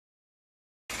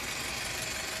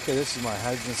Okay, this is my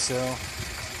hydrogen cell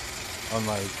on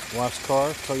my wife's car,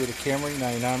 Toyota Camry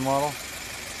 99 model.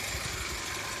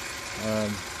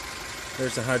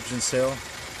 There's the hydrogen cell.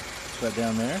 It's right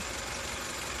down there.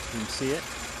 You can see it.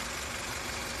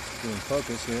 It's in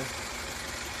focus here.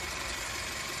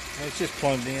 And it's just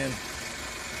plugged in.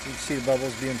 You can see the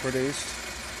bubbles being produced.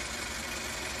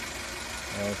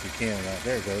 I don't know if you can or not.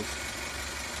 There it goes.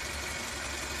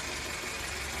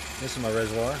 This is my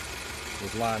reservoir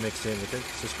with lime mixed in with it.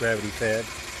 It's just gravity fed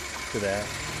to that.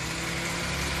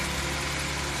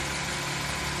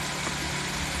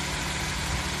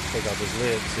 Take off this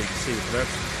lid so you can see the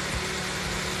production.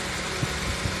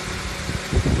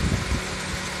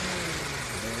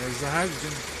 There's the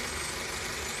hydrogen.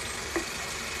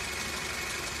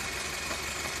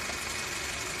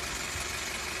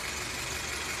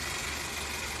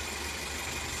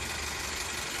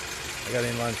 I got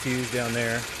inline fuse down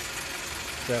there.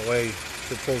 That way,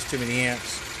 if it pulls too many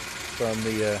amps from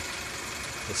the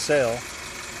cell,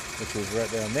 which is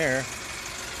right down there,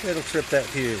 it'll trip that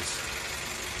fuse.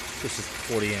 This is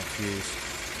 40 amp fuse.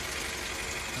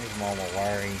 There's all my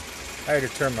wiring. I had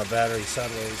to turn my battery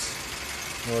sideways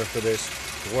in order for this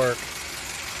to work.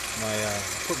 I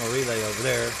put my relay over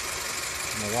there.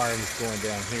 And the wiring is going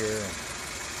down here. I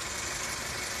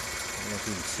don't know if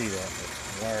you can see that, but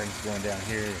the wiring is going down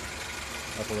here,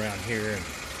 up around here, and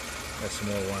got some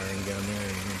more wiring down there,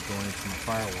 and then going into my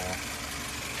firewall.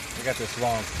 I got this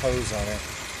long hose on it.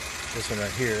 This one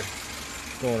right here,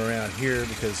 going around here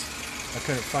because I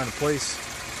couldn't find a place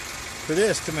for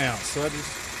this to mount, so I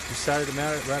just decided to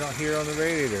mount it right out here on the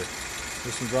radiator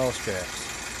with some draw straps.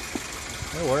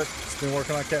 It'll work. It's been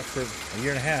working like that for a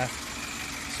year and a half,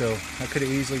 so I could have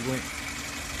easily went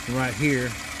from right here,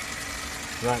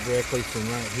 right directly from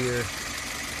right here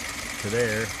to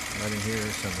there, right in here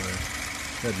somewhere.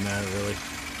 Doesn't matter really.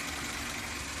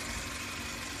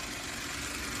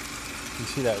 You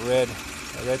see that red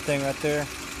thing right there?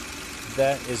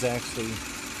 That is actually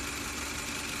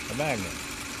a magnet.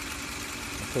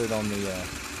 I put it on the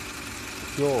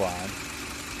fuel line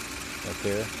right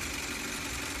there,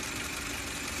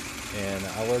 and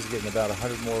I was getting about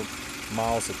 100 more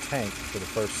miles a tank for the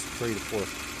first 3 to 4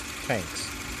 tanks,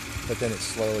 but then it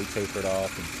slowly tapered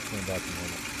off and went back to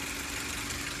normal.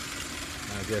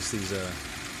 I guess these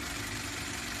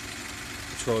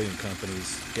petroleum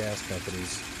companies, gas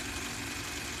companies,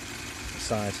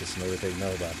 scientists and everything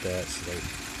know about that, so they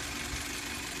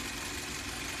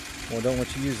don't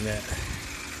want you using that.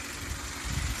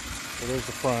 So there's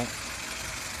the front.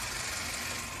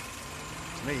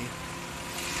 It's me.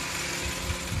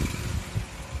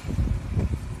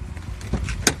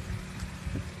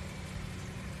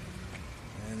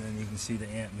 And then you can see the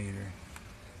amp meter.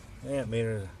 The amp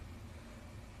meter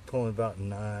pulling about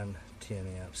 9-10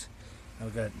 amps.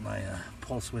 I've got my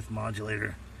pulse width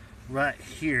modulator right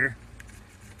here.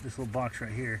 This little box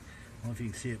right here. I don't know if you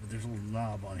can see it, but there's a little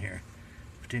knob on here.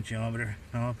 Potentiometer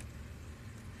knob.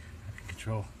 I can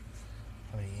control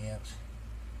how many amps.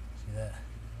 See that?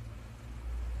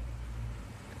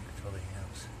 Control the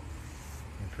amps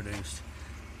being produced.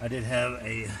 I did have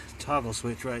a toggle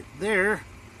switch right there,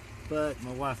 but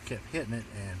my wife kept hitting it,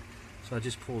 and so I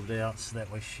just pulled it out so that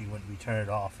way she wouldn't be turning it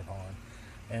off and on.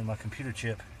 And my computer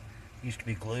chip used to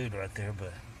be glued right there,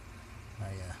 but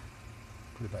I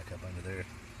put it back up under there.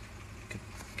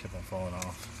 Kept on falling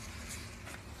off.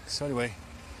 So anyway,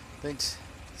 thanks.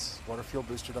 It's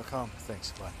waterfuelbooster.com.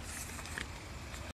 Thanks. Bye.